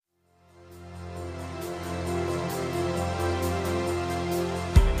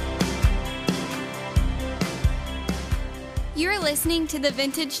listening to the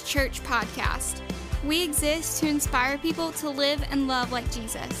Vintage Church Podcast. We exist to inspire people to live and love like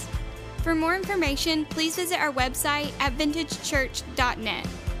Jesus. For more information, please visit our website at vintagechurch.net.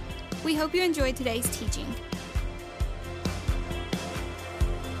 We hope you enjoyed today's teaching.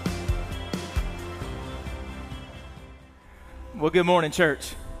 Well, good morning,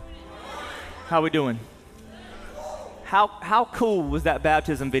 church. How we doing? How cool was that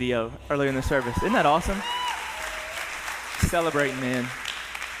baptism video earlier in the service? Isn't that awesome? Celebrating, man.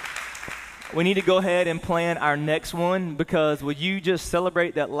 We need to go ahead and plan our next one, because will you just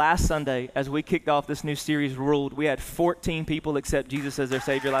celebrate that last Sunday as we kicked off this new series, Ruled, we had 14 people accept Jesus as their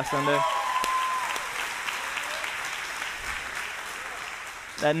Savior last Sunday.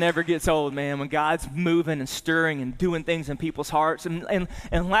 That never gets old, man, when God's moving and stirring and doing things in people's hearts. And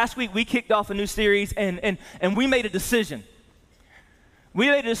last week we kicked off a new series, and we made a decision. We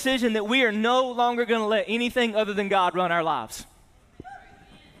made a decision that we are no longer going to let anything other than God run our lives.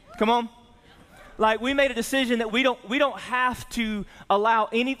 Come on. Like, we made a decision that we don't have to allow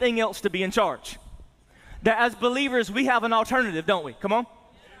anything else to be in charge. That as believers, we have an alternative, don't we? Come on.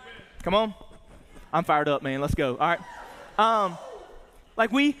 Come on. I'm fired up, man. Let's go. All right.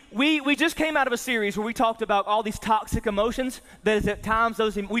 Like we just came out of a series where we talked about all these toxic emotions that is at times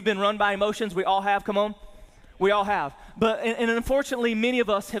we've been run by emotions. We all have, come on. We all have. But and unfortunately, many of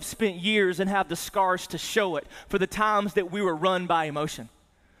us have spent years and have the scars to show it for the times that we were run by emotion.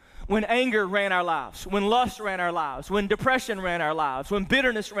 When anger ran our lives, when lust ran our lives, when depression ran our lives, when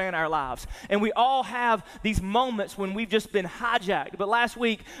bitterness ran our lives. And we all have these moments when we've just been hijacked. But last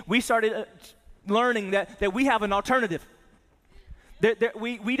week, we started learning that we have an alternative. That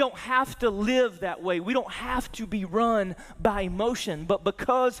we don't have to live that way. We don't have to be run by emotion. But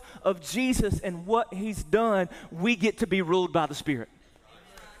because of Jesus and what he's done, we get to be ruled by the Spirit.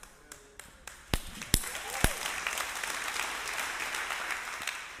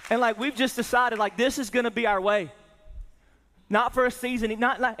 And like we've just decided, like, this is going to be our way. Not for a season.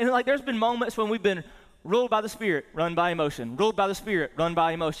 And like there's been moments when we've been ruled by the Spirit, run by emotion. Ruled by the Spirit, run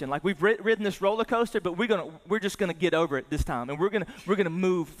by emotion. Like we've ridden this roller coaster, but we're just gonna get over it this time, and we're gonna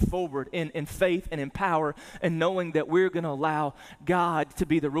move forward in faith and in power, and knowing that we're gonna allow God to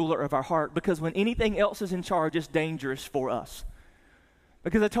be the ruler of our heart. Because when anything else is in charge, it's dangerous for us.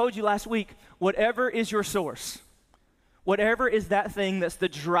 Because I told you last week, whatever is your source, whatever is that thing that's the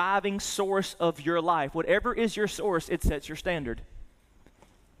driving source of your life, whatever is your source, it sets your standard.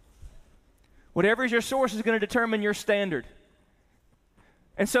 Whatever is your source is going to determine your standard.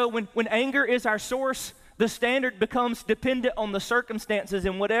 And so when anger is our source, the standard becomes dependent on the circumstances,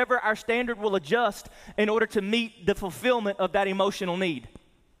 and whatever our standard will adjust in order to meet the fulfillment of that emotional need.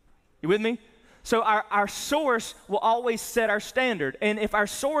 You with me? So our source will always set our standard. And if our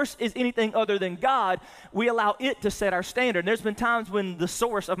source is anything other than God, we allow it to set our standard. And there's been times when the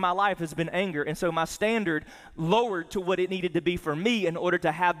source of my life has been anger, and so my standard lowered to what it needed to be for me in order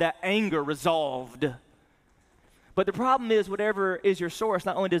to have that anger resolved. But the problem is, whatever is your source,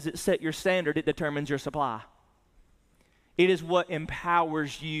 not only does it set your standard, it determines your supply. It is what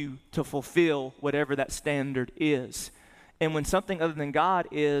empowers you to fulfill whatever that standard is. And when something other than God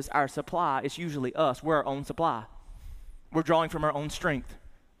is our supply, it's usually us. We're our own supply. We're drawing from our own strength.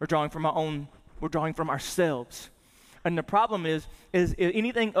 We're drawing from ourselves. And the problem is if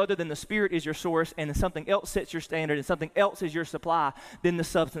anything other than the Spirit is your source, and something else sets your standard, and something else is your supply, then the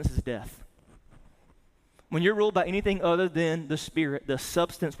substance is death. When you're ruled by anything other than the Spirit, the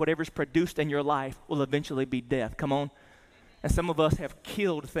substance, whatever's produced in your life, will eventually be death. Come on. And some of us have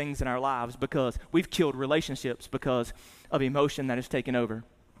killed things in our lives because we've killed relationships because of emotion that has taken over.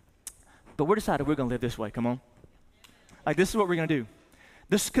 But we're decided we're going to live this way. Come on. Like, this is what we're going to do.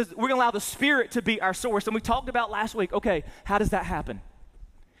 This because we're going to allow the Spirit to be our source. And we talked about last week, okay, how does that happen?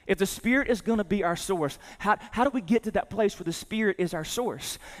 If the Spirit is going to be our source, how do we get to that place where the Spirit is our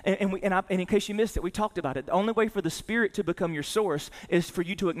source? And in case you missed it, we talked about it. The only way for the Spirit to become your source is for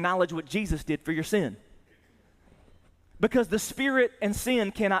you to acknowledge what Jesus did for your sin. Because the Spirit and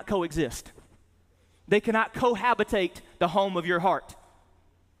sin cannot coexist. They cannot cohabitate the home of your heart.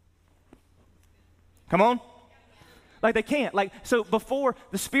 Come on? Like, they can't. Like, so before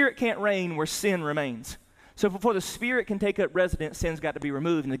the Spirit can't reign where sin remains. So before the Spirit can take up residence, sin's got to be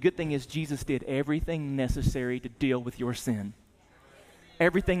removed. And the good thing is Jesus did everything necessary to deal with your sin.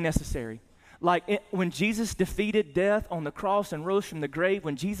 Everything necessary. Like when Jesus defeated death on the cross and rose from the grave,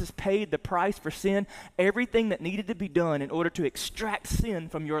 when Jesus paid the price for sin, everything that needed to be done in order to extract sin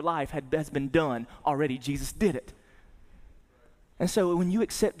from your life has been done already. Jesus did it. And so when you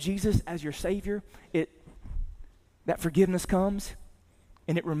accept Jesus as your Savior, that forgiveness comes,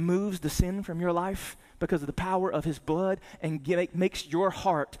 and it removes the sin from your life because of the power of his blood and makes your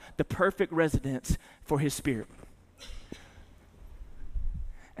heart the perfect residence for his Spirit.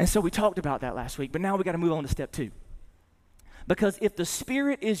 And so we talked about that last week, but now we got to move on to step 2. Because if the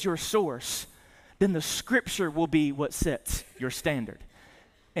Spirit is your source, then the Scripture will be what sets your standard.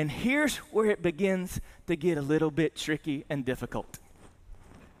 And here's where it begins to get a little bit tricky and difficult.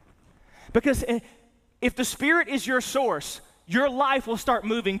 Because if the Spirit is your source, your life will start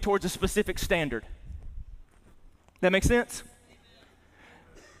moving towards a specific standard. That makes sense?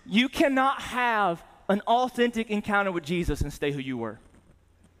 You cannot have an authentic encounter with Jesus and stay who you were.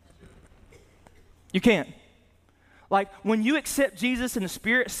 You can't. Like when you accept Jesus and the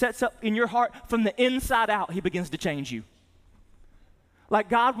Spirit sets up in your heart from the inside out, he begins to change you. Like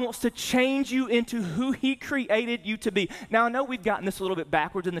God wants to change you into who he created you to be. Now, I know we've gotten this a little bit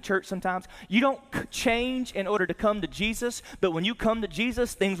backwards in the church sometimes. You don't change in order to come to Jesus, but when you come to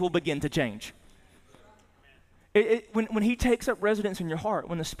Jesus, things will begin to change. When he takes up residence in your heart,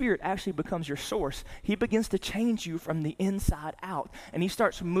 when the Spirit actually becomes your source, he begins to change you from the inside out. And he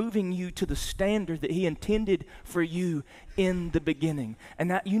starts moving you to the standard that he intended for you in the beginning.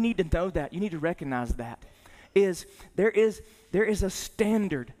 And that you need to know that. You need to recognize that. There is a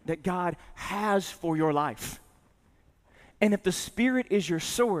standard that God has for your life. And if the Spirit is your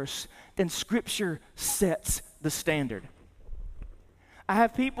source, then Scripture sets the standard. I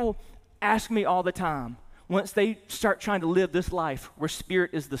have people ask me all the time, once they start trying to live this life where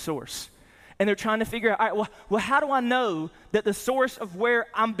Spirit is the source. And they're trying to figure out, all right, well, how do I know that the source of where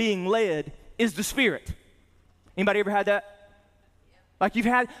I'm being led is the Spirit? Anybody ever had that? Like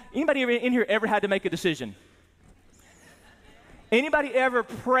anybody in here ever had to make a decision? Anybody ever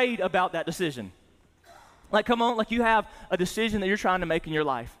prayed about that decision? Like, come on, like you have a decision that you're trying to make in your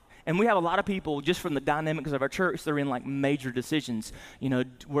life. And we have a lot of people, just from the dynamics of our church, they're in like major decisions. You know,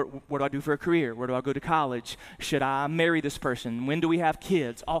 what do I do for a career? Where do I go to college? Should I marry this person? When do we have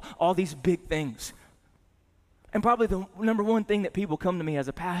kids? All these big things. And probably the number one thing that people come to me as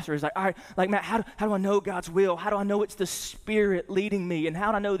a pastor is like, all right, like Matt, how do I know God's will? How do I know it's the Spirit leading me? And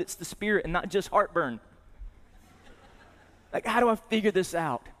how do I know that it's the Spirit and not just heartburn? Like, how do I figure this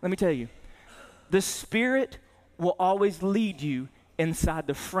out? Let me tell you. The Spirit will always lead you inside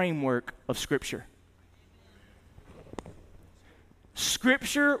the framework of Scripture.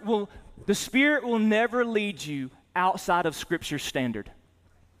 The Spirit will never lead you outside of Scripture's standard.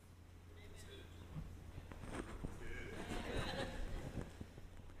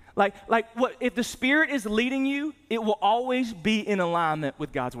 Like what if the Spirit is leading you, it will always be in alignment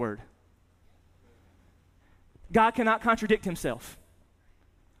with God's Word. God cannot contradict himself.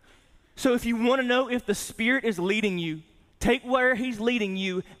 So if you want to know if the Spirit is leading you, take where he's leading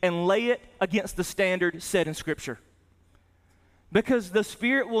you and lay it against the standard set in Scripture. Because the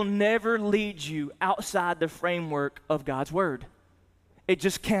Spirit will never lead you outside the framework of God's Word. It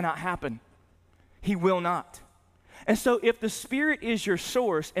just cannot happen. He will not. And so if the Spirit is your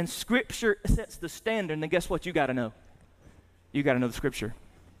source and Scripture sets the standard, then guess what you got to know? You got to know the Scripture.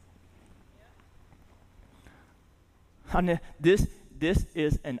 This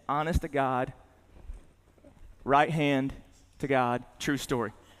is an honest to God, right hand to God, true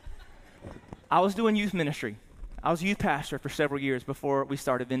story. I was doing youth ministry. I was a youth pastor for several years before we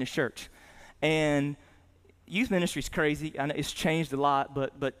started Vintage Church. And youth ministry is crazy. I know it's changed a lot,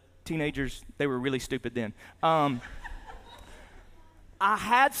 but teenagers, they were really stupid then. I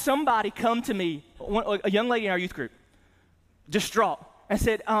had somebody come to me, a young lady in our youth group, distraught, and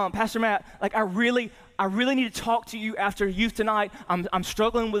said, Pastor Matt, like I really need to talk to you after youth tonight. I'm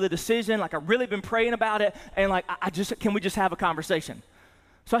struggling with a decision. Like I've really been praying about it, and like can we just have a conversation?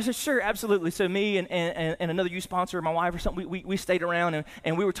 So I said, sure, absolutely. So me and another youth sponsor, my wife or something, we stayed around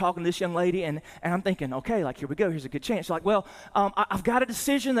and we were talking to this young lady, and I'm thinking, okay, like here we go. Here's a good chance. Like, well, I've got a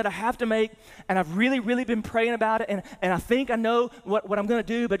decision that I have to make, and I've really, really been praying about it, and I think I know what I'm going to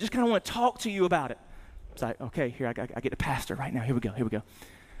do, but I just kind of want to talk to you about it. It's like, okay, here, I get the pastor right now. Here we go.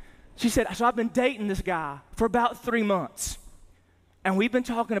 She said, so I've been dating this guy for about 3 months, and we've been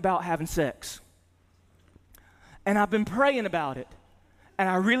talking about having sex. And I've been praying about it, and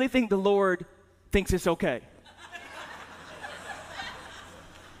I really think the Lord thinks it's okay.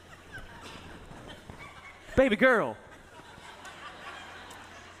 Baby girl.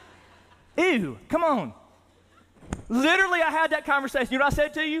 Ew, come on. Literally, I had that conversation. You know what I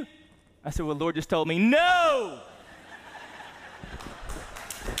said to you? I said, well, the Lord just told me, no.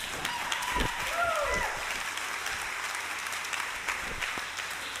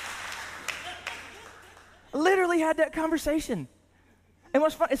 Literally had that conversation. And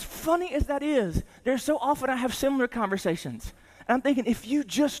what's fun, as funny as that is, there's so often I have similar conversations. And I'm thinking, if you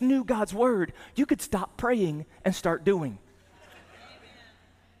just knew God's word, you could stop praying and start doing.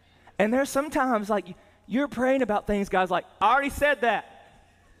 And there's sometimes like you're praying about things, God's like, I already said that.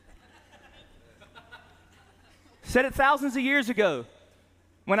 Said it thousands of years ago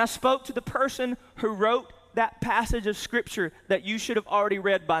when I spoke to the person who wrote that passage of Scripture that you should have already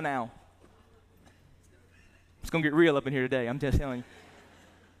read by now. It's going to get real up in here today, I'm just telling you.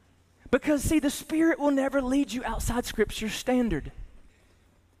 Because, see, the Spirit will never lead you outside Scripture's standard.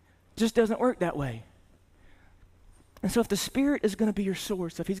 It just doesn't work that way. And so if the Spirit is going to be your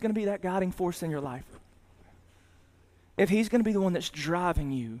source, if He's going to be that guiding force in your life, if He's going to be the one that's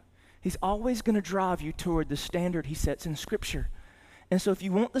driving you, He's always going to drive you toward the standard He sets in Scripture. And so if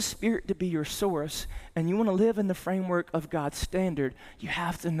you want the Spirit to be your source and you want to live in the framework of God's standard, you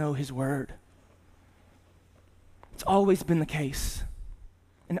have to know His Word. It's always been the case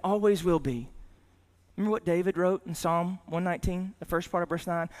and always will be. Remember what David wrote in Psalm 119, the first part of verse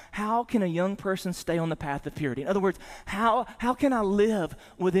 9? How can a young person stay on the path of purity? In other words, how can I live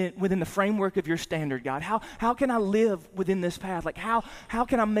within the framework of your standard, God? How can I live within this path? Like how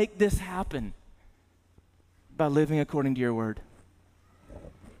can I make this happen? By living according to your word.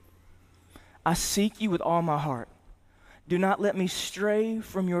 I seek you with all my heart. Do not let me stray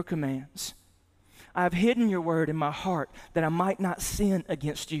from your commands. I have hidden your word in my heart that I might not sin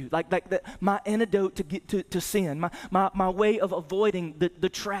against you. Like my antidote to get to sin, my way of avoiding the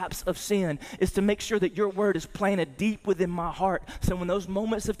traps of sin is to make sure that your word is planted deep within my heart. So when those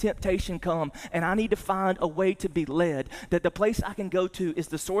moments of temptation come and I need to find a way to be led, that the place I can go to is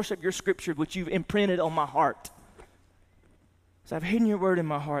the source of your Scripture, which you've imprinted on my heart. So I've hidden your word in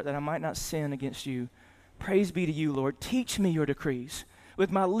my heart that I might not sin against you. Praise be to you, Lord. Teach me your decrees. With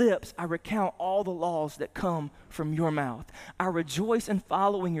my lips, I recount all the laws that come from your mouth. I rejoice in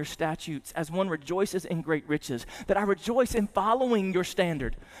following your statutes as one rejoices in great riches, that I rejoice in following your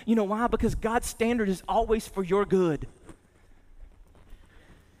standard. You know why? Because God's standard is always for your good.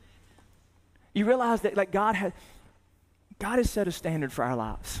 You realize that like God has set a standard for our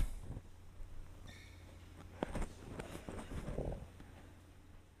lives.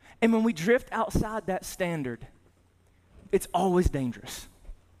 And when we drift outside that standard, it's always dangerous.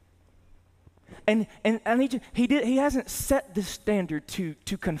 And I need you, he hasn't set this standard to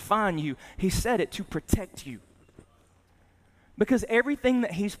confine you. He set it to protect you. Because everything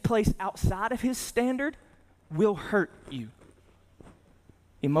that he's placed outside of his standard will hurt you.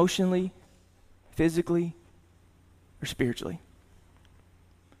 Emotionally, physically, or spiritually.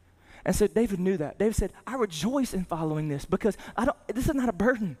 And so David knew that. David said, I rejoice in following this because this is not a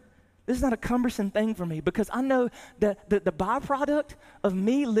burden. This is not a cumbersome thing for me because I know that the byproduct of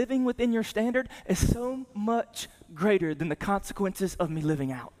me living within your standard is so much greater than the consequences of me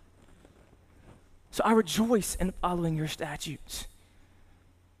living out. So I rejoice in following your statutes.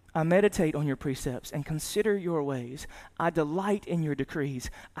 I meditate on your precepts and consider your ways. I delight in your decrees.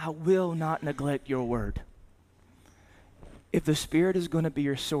 I will not neglect your word. If the Spirit is going to be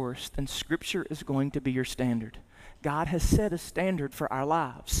your source, then Scripture is going to be your standard. God has set a standard for our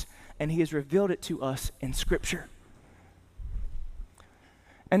lives, and he has revealed it to us in Scripture.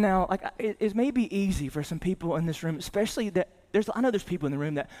 And now, it may be easy for some people in this room, especially that I know there's people in the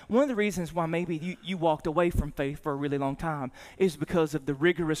room that one of the reasons why maybe you walked away from faith for a really long time is because of the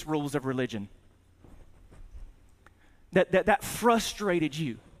rigorous rules of religion. That frustrated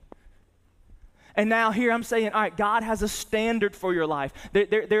you. And now here I'm saying, all right, God has a standard for your life.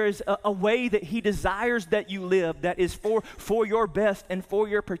 There is a way that he desires that you live that is for your best and for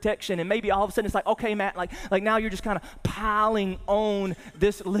your protection. And maybe all of a sudden it's like, okay, Matt, like now you're just kind of piling on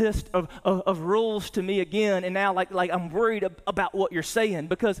this list of rules to me again. And now like I'm worried about what you're saying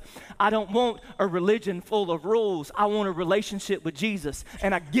because I don't want a religion full of rules. I want a relationship with Jesus.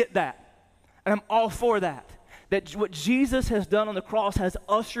 And I get that. And I'm all for that. That what Jesus has done on the cross has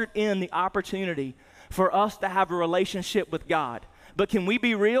ushered in the opportunity for us to have a relationship with God. But can we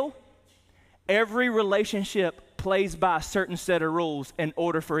be real? Every relationship plays by a certain set of rules in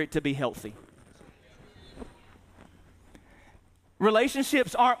order for it to be healthy.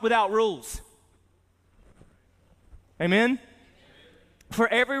 Relationships aren't without rules. Amen? For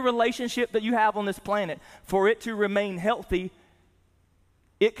every relationship that you have on this planet, for it to remain healthy,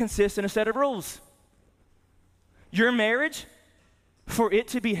 it consists in a set of rules. Your marriage, for it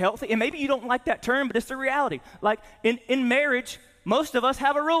to be healthy, and maybe you don't like that term, but it's the reality. Like in marriage, most of us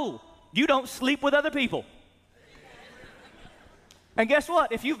have a rule. You don't sleep with other people. And guess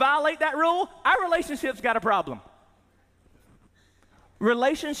what? If you violate that rule, our relationship's got a problem.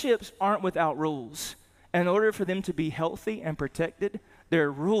 Relationships aren't without rules. In order for them to be healthy and protected, there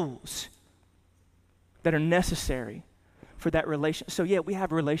are rules that are necessary for that relation. So yeah, we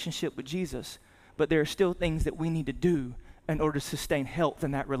have a relationship with Jesus, but there are still things that we need to do in order to sustain health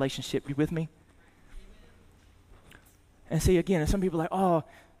in that relationship. You with me? And see, again, some people are like, oh,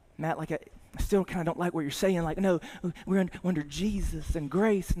 Matt, like I still kind of don't like what you're saying. Like, no, we're under Jesus and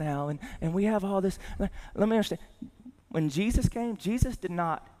grace now, and we have all this. Let me understand. When Jesus came, Jesus did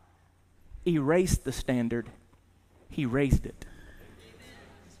not erase the standard. He raised it.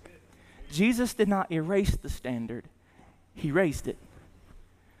 Jesus did not erase the standard. He raised it.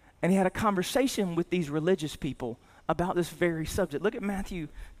 And he had a conversation with these religious people about this very subject. Look at Matthew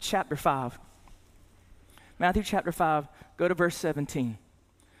chapter 5. Matthew chapter 5, go to verse 17.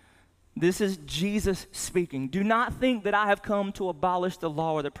 This is Jesus speaking. Do not think that I have come to abolish the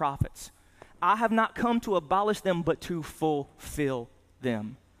law or the prophets. I have not come to abolish them, but to fulfill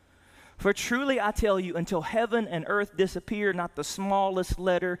them. For truly I tell you, until heaven and earth disappear, not the smallest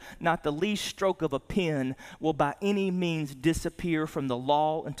letter, not the least stroke of a pen will by any means disappear from the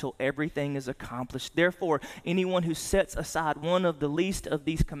law until everything is accomplished. Therefore, anyone who sets aside one of the least of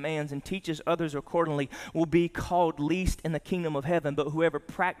these commands and teaches others accordingly will be called least in the kingdom of heaven. But whoever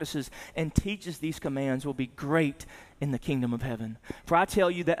practices and teaches these commands will be great in the kingdom of heaven. For I tell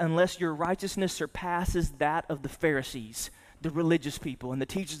you that unless your righteousness surpasses that of the Pharisees, the religious people and the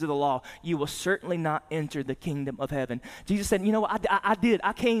teachers of the law, you will certainly not enter the kingdom of heaven. Jesus said, you know what,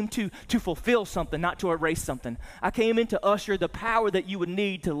 I came to fulfill something, not to erase something. I came in to usher the power that you would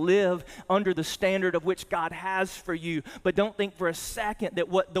need to live under the standard of which God has for you. But don't think for a second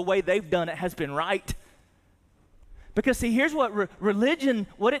that the way they've done it has been right. Because see, here's what religion,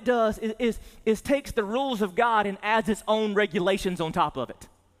 what it does is takes the rules of God and adds its own regulations on top of it.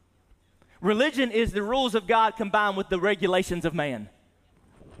 Religion is the rules of God combined with the regulations of man.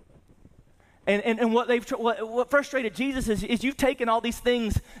 And what frustrated Jesus is you've taken all these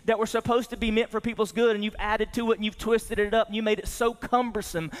things that were supposed to be meant for people's good, and you've added to it, and you've twisted it up, and you made it so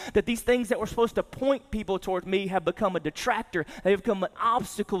cumbersome that these things that were supposed to point people toward me have become a detractor. They've become an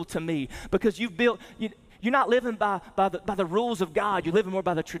obstacle to me because you're not living by the rules of God. You're living more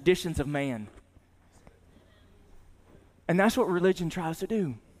by the traditions of man. And that's what religion tries to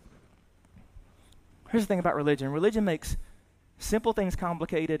do. Here's the thing about religion. Religion makes simple things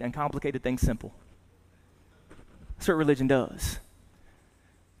complicated and complicated things simple. That's what religion does.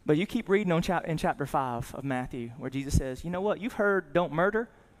 But you keep reading in chapter 5 of Matthew where Jesus says, you know what, you've heard don't murder.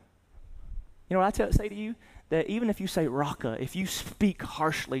 You know what I say to you? That even if you say raka, if you speak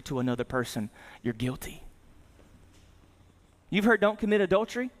harshly to another person, you're guilty. You've heard don't commit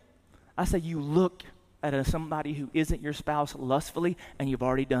adultery. I say you look at somebody who isn't your spouse lustfully and you've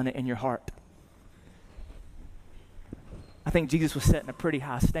already done it in your heart. I think Jesus was setting a pretty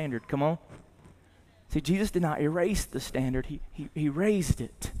high standard. Come on. See, Jesus did not erase the standard. He raised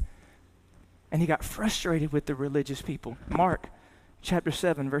it. And he got frustrated with the religious people. Mark chapter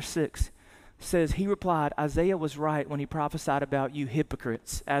 7, verse 6 says, he replied, Isaiah was right when he prophesied about you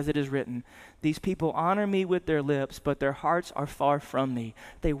hypocrites, as it is written, these people honor me with their lips, but their hearts are far from me.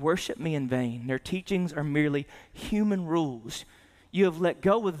 They worship me in vain. Their teachings are merely human rules. You have let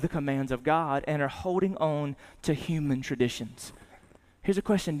go of the commands of God and are holding on to human traditions. Here's a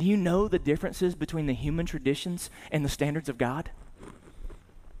question. Do you know the differences between the human traditions and the standards of God?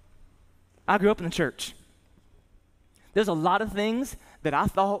 I grew up in the church. There's a lot of things that I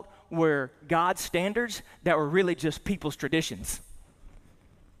thought were God's standards that were really just people's traditions.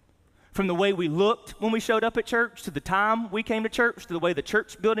 From the way we looked when we showed up at church, to the time we came to church, to the way the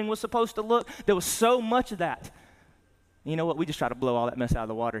church building was supposed to look, there was so much of that. You know what? We just try to blow all that mess out of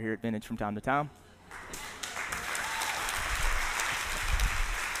the water here at Vintage from time to time.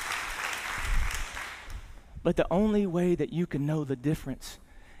 But the only way that you can know the difference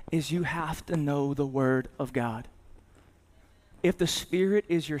is you have to know the Word of God. If the Spirit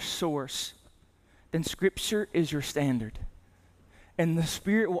is your source, then Scripture is your standard. And the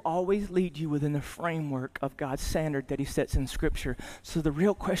Spirit will always lead you within the framework of God's standard that He sets in Scripture. So the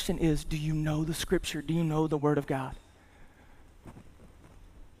real question is, do you know the Scripture? Do you know the Word of God?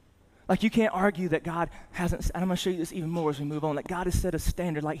 Like, you can't argue that God hasn't, and I'm going to show you this even more as we move on, that God has set a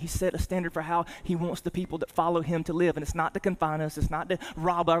standard, like He set a standard for how He wants the people that follow Him to live. And it's not to confine us. It's not to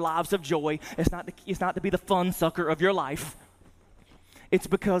rob our lives of joy. It's not to be the fun sucker of your life. It's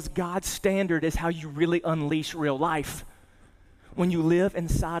because God's standard is how you really unleash real life. When you live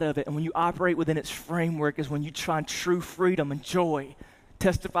inside of it and when you operate within its framework is when you find true freedom and joy.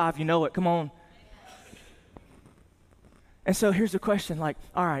 Testify if you know it. Come on. And so here's the question, like,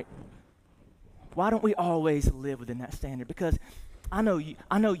 all right, why don't we always live within that standard? Because I know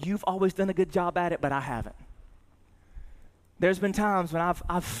you've always done a good job at it, but I haven't. There's been times when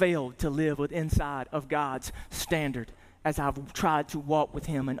I've failed to live inside of God's standard. as I've tried to walk with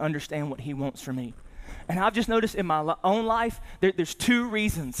him and understand what he wants from me. And I've just noticed in my own life, there's two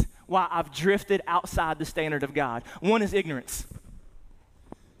reasons why I've drifted outside the standard of God. One is ignorance.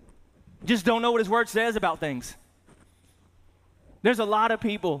 Just don't know what his word says about things. There's a lot of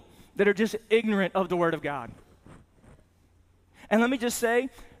people that are just ignorant of the word of God. And let me just say,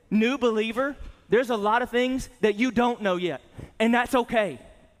 new believer, there's a lot of things that you don't know yet, and that's okay.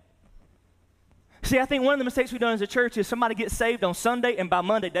 See, I think one of the mistakes we've done as a church is somebody gets saved on Sunday, and by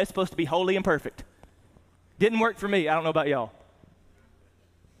Monday, they're supposed to be holy and perfect. Didn't work for me. I don't know about y'all.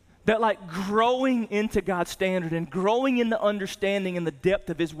 That like growing into God's standard and growing in the understanding and the depth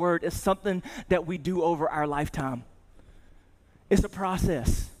of his word is something that we do over our lifetime. It's a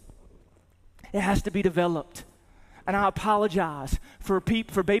process. It has to be developed. And I apologize for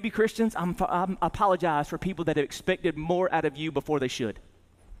baby Christians. I apologize for people that have expected more out of you before they should.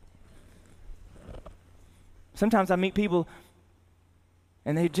 Sometimes I meet people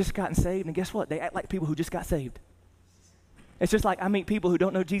and they've just gotten saved, and guess what? They act like people who just got saved. It's just like I meet people who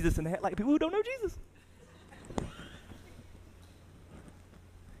don't know Jesus, and they act like people who don't know Jesus.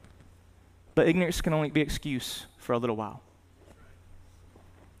 But ignorance can only be excuse for a little while.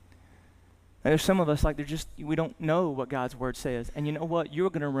 And there's some of us, like we don't know what God's word says. And you know what? You're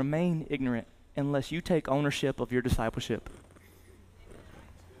going to remain ignorant unless you take ownership of your discipleship.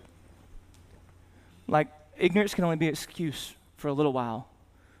 Like, ignorance can only be an excuse for a little while.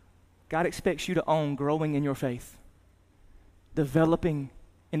 God expects you to own growing in your faith, developing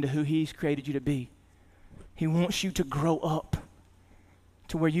into who he's created you to be. He wants you to grow up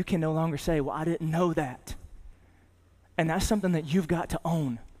to where you can no longer say, well, I didn't know that. And that's something that you've got to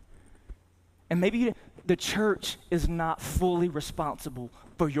own. And maybe the church is not fully responsible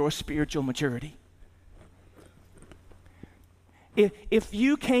for your spiritual maturity. If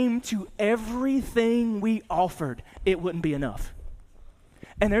you came to everything we offered, it wouldn't be enough.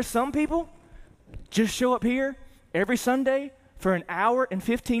 And there's some people just show up here every Sunday for an hour and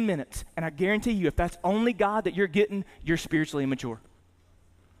 15 minutes. And I guarantee you, if that's only God that you're getting, you're spiritually immature.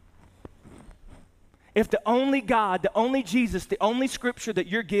 If the only God, the only Jesus, the only scripture that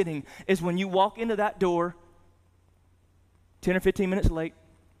you're getting is when you walk into that door 10 or 15 minutes late,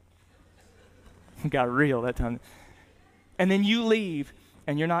 got real that time, and then you leave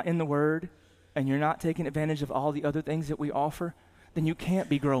and you're not in the Word and you're not taking advantage of all the other things that we offer, then you can't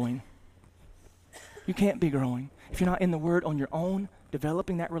be growing. You can't be growing. If you're not in the Word on your own,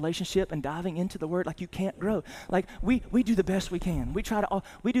 developing that relationship and diving into the Word, like you can't grow. Like we do the best we can.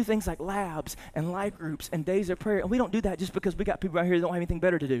 We do things like labs and life groups and days of prayer, and we don't do that just because we got people out here that don't have anything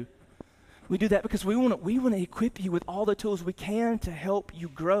better to do. We do that because we want to equip you with all the tools we can to help you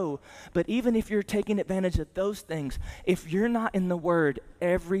grow. But even if you're taking advantage of those things, if you're not in the Word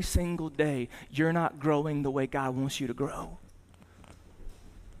every single day, you're not growing the way God wants you to grow.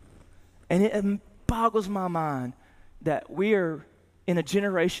 And it boggles my mind that we are in a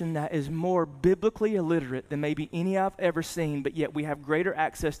generation that is more biblically illiterate than maybe any I've ever seen, but yet we have greater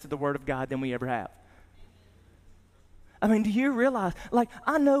access to the Word of God than we ever have. I mean, do you realize, like,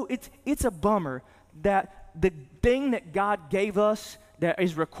 I know it's a bummer that the thing that God gave us that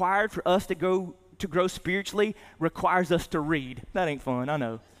is required for us to grow spiritually requires us to read. That ain't fun, I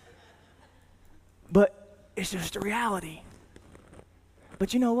know. But it's just a reality.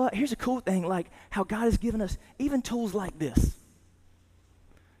 But you know what? Here's a cool thing, like how God has given us even tools like this.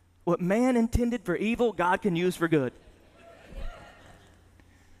 What man intended for evil, God can use for good.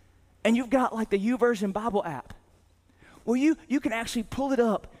 And you've got like the YouVersion Bible app. Well, you can actually pull it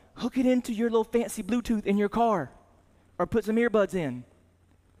up, hook it into your little fancy Bluetooth in your car, or put some earbuds in,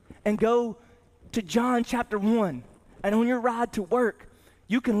 and go to John chapter 1. And on your ride to work,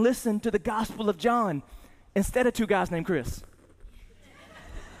 you can listen to the Gospel of John instead of two guys named Chris.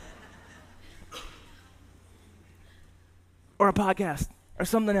 Or a podcast. Or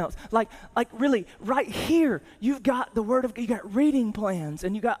something else. Like really, right here, you've got the Word of God, you got reading plans,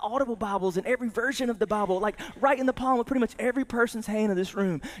 and you got Audible Bibles in every version of the Bible, like right in the palm of pretty much every person's hand in this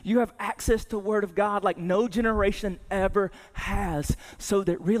room. You have access to the Word of God like no generation ever has, so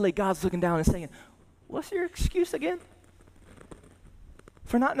that really God's looking down and saying, what's your excuse again?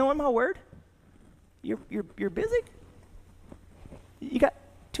 For not knowing my Word? You're busy? You got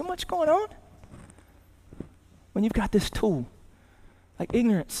too much going on? When you've got this tool, like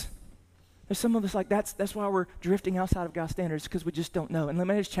ignorance. There's some of us like that's why we're drifting outside of God's standards, because we just don't know. And let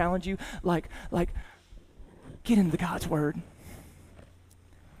me just challenge you, like get into God's Word.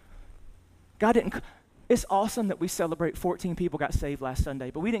 It's awesome that we celebrate 14 people got saved last Sunday,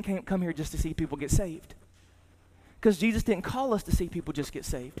 but we didn't come here just to see people get saved. Because Jesus didn't call us to see people just get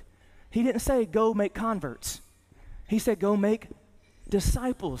saved. He didn't say, go make converts. He said, go make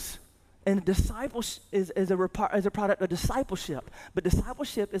disciples. And disciples is a product of discipleship. But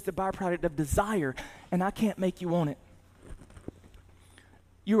discipleship is the byproduct of desire, and I can't make you want it.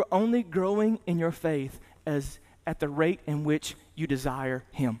 You're only growing in your faith as at the rate in which you desire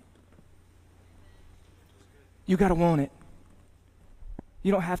him. You got to want it.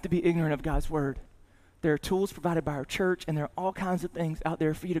 You don't have to be ignorant of God's word. There are tools provided by our church, and there are all kinds of things out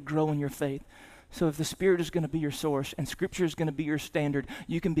there for you to grow in your faith. So if the Spirit is going to be your source and Scripture is going to be your standard,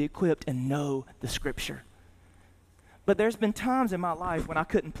 you can be equipped and know the Scripture. But there's been times in my life when I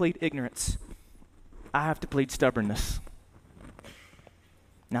couldn't plead ignorance. I have to plead stubbornness.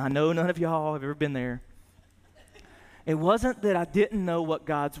 Now, I know none of y'all have ever been there. It wasn't that I didn't know what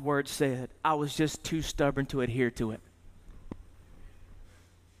God's word said. I was just too stubborn to adhere to it.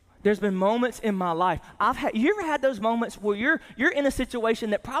 There's been moments in my life. You ever had those moments where you're in a situation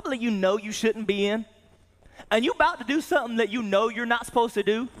that probably you know you shouldn't be in, and you're about to do something that you know you're not supposed to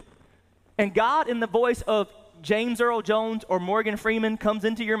do, and God, in the voice of James Earl Jones or Morgan Freeman, comes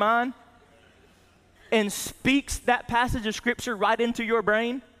into your mind and speaks that passage of Scripture right into your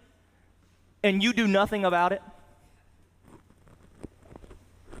brain, and you do nothing about it?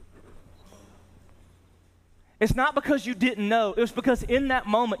 It's not because you didn't know. It was because in that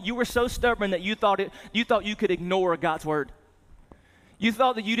moment you were so stubborn that you thought you could ignore God's word. You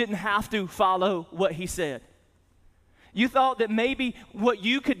thought that you didn't have to follow what he said. You thought that maybe what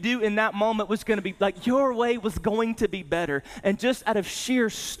you could do in that moment was going to be like your way was going to be better. And just out of sheer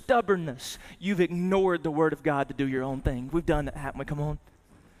stubbornness, you've ignored the word of God to do your own thing. We've done that, haven't we? Come on.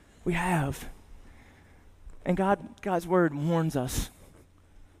 We have. And God's word warns us.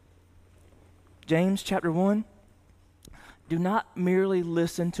 James chapter 1, do not merely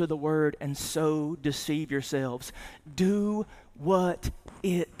listen to the word and so deceive yourselves. Do what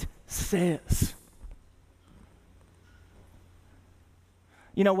it says.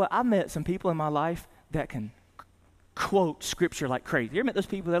 You know what? I've met some people in my life that can quote Scripture like crazy. You ever met those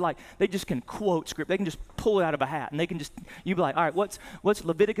people? They just can quote Scripture. They can just pull it out of a hat, and they can just, you'd be like, all right, what's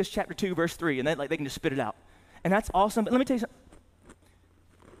Leviticus chapter 2, verse 3? And they can just spit it out. And that's awesome. But let me tell you something.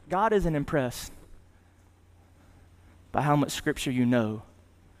 God isn't impressed by how much Scripture you know,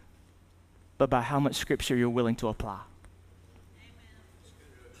 but by how much Scripture you're willing to apply.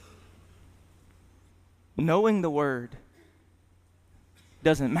 Amen. Knowing the word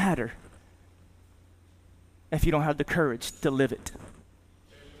doesn't matter if you don't have the courage to live it.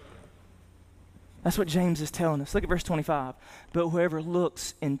 That's what James is telling us. Look at verse 25. But whoever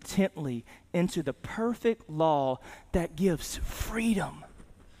looks intently into the perfect law that gives freedom,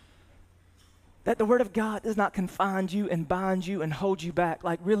 that the word of God does not confine you and bind you and hold you back.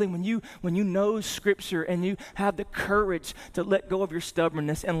 Like really, when you know Scripture and you have the courage to let go of your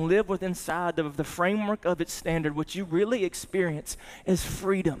stubbornness and live within inside of the framework of its standard, what you really experience is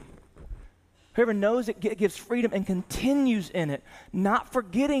freedom. Whoever knows it gives freedom and continues in it, not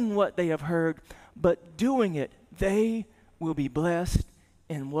forgetting what they have heard, but doing it, they will be blessed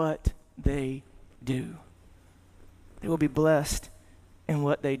in what they do. They will be blessed in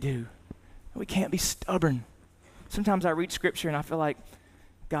what they do. We can't be stubborn. Sometimes I read Scripture and I feel like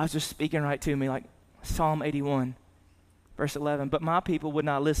God's just speaking right to me, like Psalm 81, verse 11. But my people would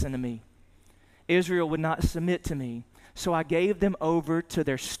not listen to me. Israel would not submit to me. So I gave them over to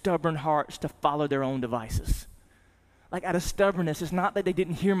their stubborn hearts to follow their own devices. Like out of stubbornness, it's not that they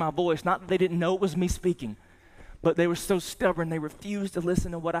didn't hear my voice, not that they didn't know it was me speaking, but they were so stubborn they refused to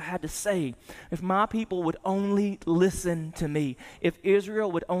listen to what I had to say. If my people would only listen to me, if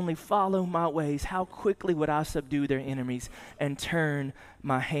Israel would only follow my ways, how quickly would I subdue their enemies and turn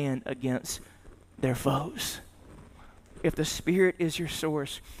my hand against their foes? If the Spirit is your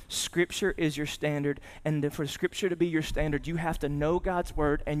source, Scripture is your standard, and for Scripture to be your standard, you have to know God's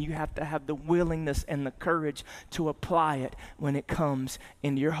word and you have to have the willingness and the courage to apply it when it comes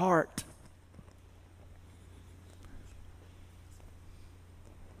into your heart.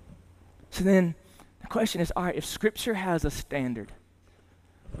 So then the question is, all right, if Scripture has a standard,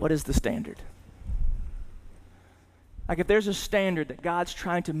 what is the standard? Like if there's a standard that God's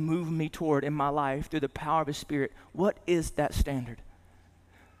trying to move me toward in my life through the power of His Spirit, what is that standard?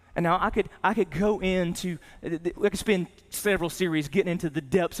 And now I could go into, we could spend several series getting into the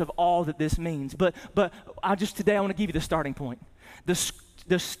depths of all that this means, but today I want to give you the starting point.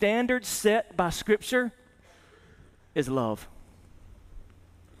 The standard set by Scripture is love.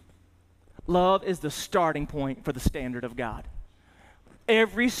 Love is the starting point for the standard of God.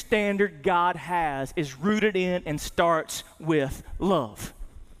 Every standard God has is rooted in and starts with love.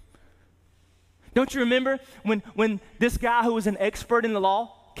 Don't you remember when this guy who was an expert in the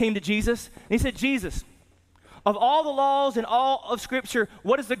law came to Jesus? And he said, Jesus, Of all the laws in all of Scripture,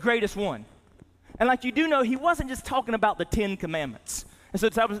 what is the greatest one? And like you do know, he wasn't just talking about the 10 Commandments. And so,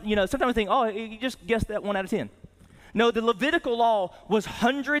 sometimes we think, oh, you just guessed that 1 out of 10. No, the Levitical law was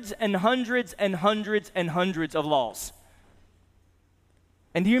hundreds and hundreds and hundreds and hundreds of laws.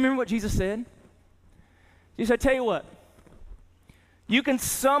 And do you remember what Jesus said? He said, tell you what, you can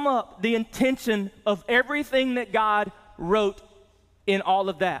sum up the intention of everything that God wrote in all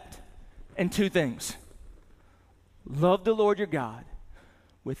of that in 2 things. Love the Lord your God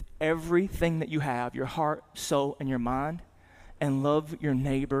with everything that you have, your heart, soul, and your mind, and love your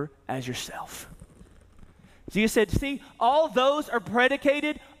neighbor as yourself. Jesus said, see, all those are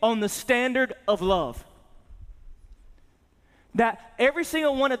predicated on the standard of love. That every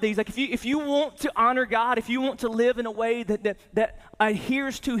single one of these, like if you want to honor God, if you want to live in a way that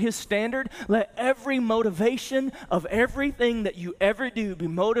adheres to his standard, let every motivation of everything that you ever do be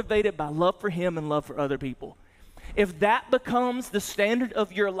motivated by love for him and love for other people. If that becomes the standard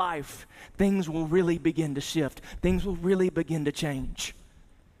of your life, things will really begin to shift. Things will really begin to change.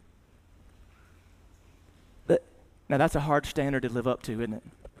 Now that's a hard standard to live up to, isn't it?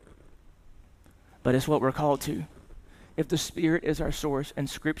 But it's what we're called to. If the Spirit is our source and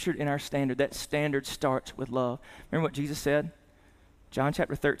Scripture in our standard, that standard starts with love. Remember what Jesus said? John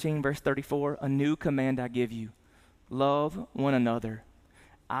chapter 13, verse 34, a new command I give you, love one another.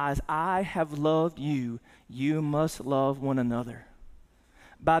 As I have loved you, you must love one another.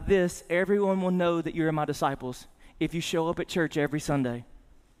 By this, everyone will know that you are my disciples if you show up at church every Sunday,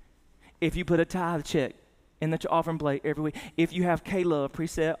 if you put a tithe check in the offering plate every week, if you have K-Love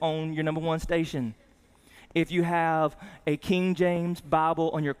preset on your number 1 station, if you have a King James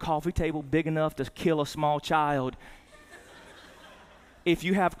Bible on your coffee table big enough to kill a small child, if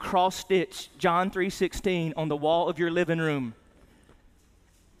you have cross-stitched John 3:16 on the wall of your living room,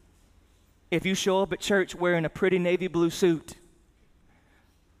 if you show up at church wearing a pretty navy blue suit.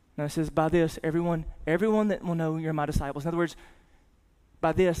 Now it says, by this, everyone that will know you're my disciples. In other words,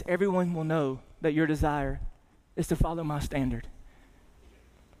 by this, everyone will know that your desire is to follow my standard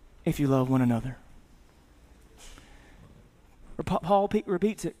if you love one another. Paul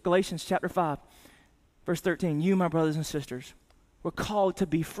repeats it, Galatians chapter 5, verse 13. You, my brothers and sisters, were called to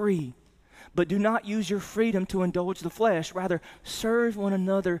be free, but do not use your freedom to indulge the flesh. Rather, serve one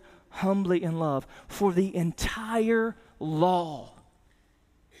another humbly in love. For the entire law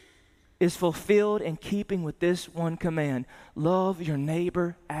is fulfilled in keeping with this one command. Love your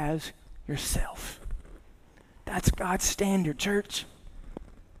neighbor as yourself. That's God's standard, church.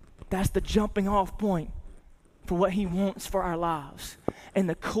 That's the jumping off point for what he wants for our lives. And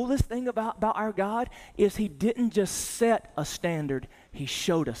the coolest thing about our God is he didn't just set a standard, he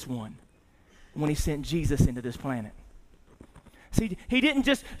showed us one when he sent Jesus into this planet. See, he didn't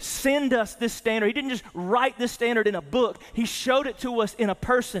just send us this standard. He didn't just write this standard in a book. He showed it to us in a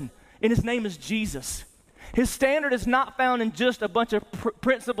person, and his name is Jesus. His standard is not found in just a bunch of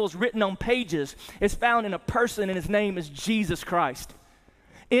principles written on pages. It's found in a person, and his name is Jesus Christ.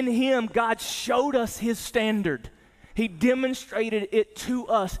 In him, God showed us his standard. He demonstrated it to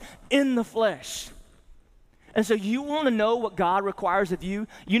us in the flesh. And so you want to know what God requires of you?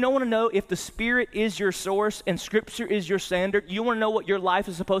 You don't want to know if the Spirit is your source and Scripture is your standard. You want to know what your life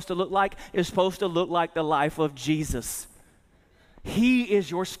is supposed to look like? It's supposed to look like the life of Jesus. He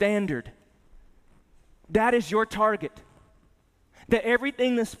is your standard. That is your target. That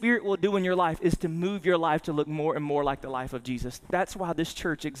everything the Spirit will do in your life is to move your life to look more and more like the life of Jesus. That's why this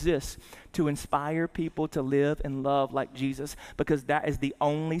church exists, to inspire people to live and love like Jesus, because that is the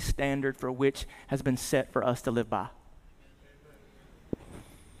only standard for which has been set for us to live by.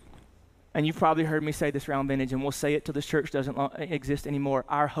 And you've probably heard me say this around Vintage, and we'll say it till this church doesn't exist anymore.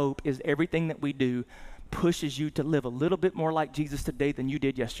 Our hope is everything that we do pushes you to live a little bit more like Jesus today than you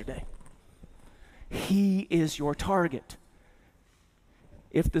did yesterday. He is your target.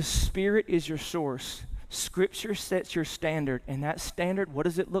 If the Spirit is your source, Scripture sets your standard, and that standard, what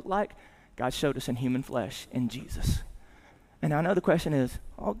does it look like? God showed us in human flesh, in Jesus. And I know the question is,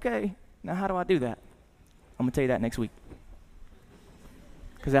 okay, now how do I do that? I'm going to tell you that next week,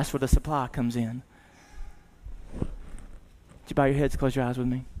 because that's where the supply comes in. Would you bow your heads, close your eyes with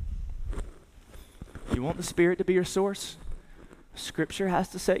me? You want the Spirit to be your source? Scripture has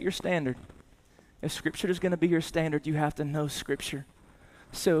to set your standard. If Scripture is going to be your standard, you have to know Scripture.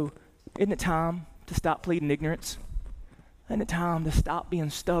 So, isn't it time to stop pleading ignorance? Isn't it time to stop being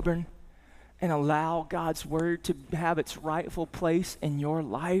stubborn and allow God's Word to have its rightful place in your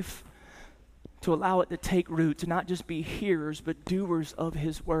life? To allow it to take root, to not just be hearers, but doers of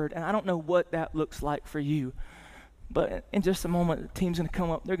His Word. And I don't know what that looks like for you, But in just a moment, the team's going to come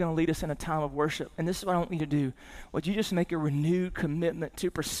up. They're going to lead us in a time of worship. And this is what I want you to do. Would you just make a renewed commitment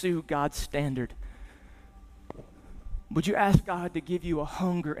to pursue God's standard? Would you ask God to give you a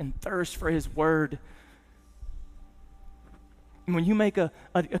hunger and thirst for his word? And when you make a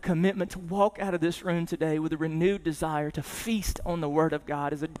commitment to walk out of this room today with a renewed desire to feast on the word of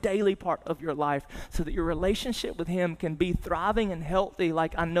God as a daily part of your life so that your relationship with him can be thriving and healthy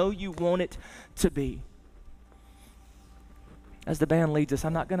like I know you want it to be. As the band leads us,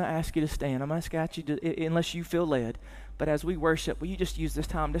 I'm not going to ask you to stand. I'm going to ask you to, unless you feel led. But as we worship, will you just use this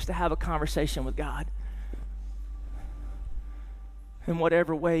time just to have a conversation with God? In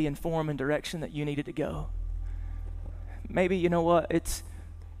whatever way and form and direction that you needed to go. Maybe, you know what,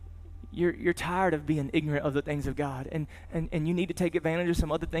 you're tired of being ignorant of the things of God, and you need to take advantage of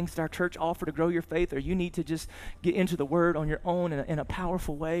some other things that our church offer to grow your faith, or you need to just get into the word on your own in a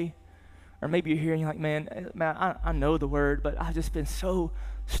powerful way. Or maybe you're here and you're like, man, I know the word, but I've just been so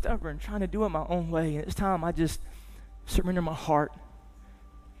stubborn trying to do it my own way. And it's time I just surrender my heart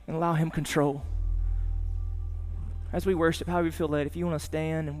and allow him control. As we worship, however you feel led, if you want to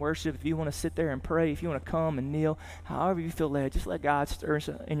stand and worship, if you want to sit there and pray, if you want to come and kneel, however you feel led, just let God stir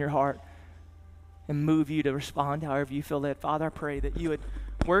in your heart and move you to respond however you feel led. Father, I pray that you would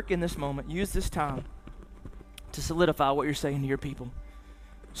work in this moment, use this time to solidify what you're saying to your people.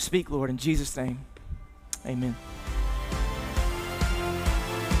 Speak, Lord, in Jesus' name. Amen.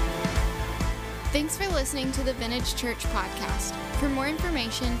 Thanks for listening to the Vintage Church podcast. For more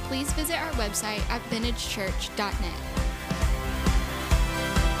information, please visit our website at vintagechurch.net.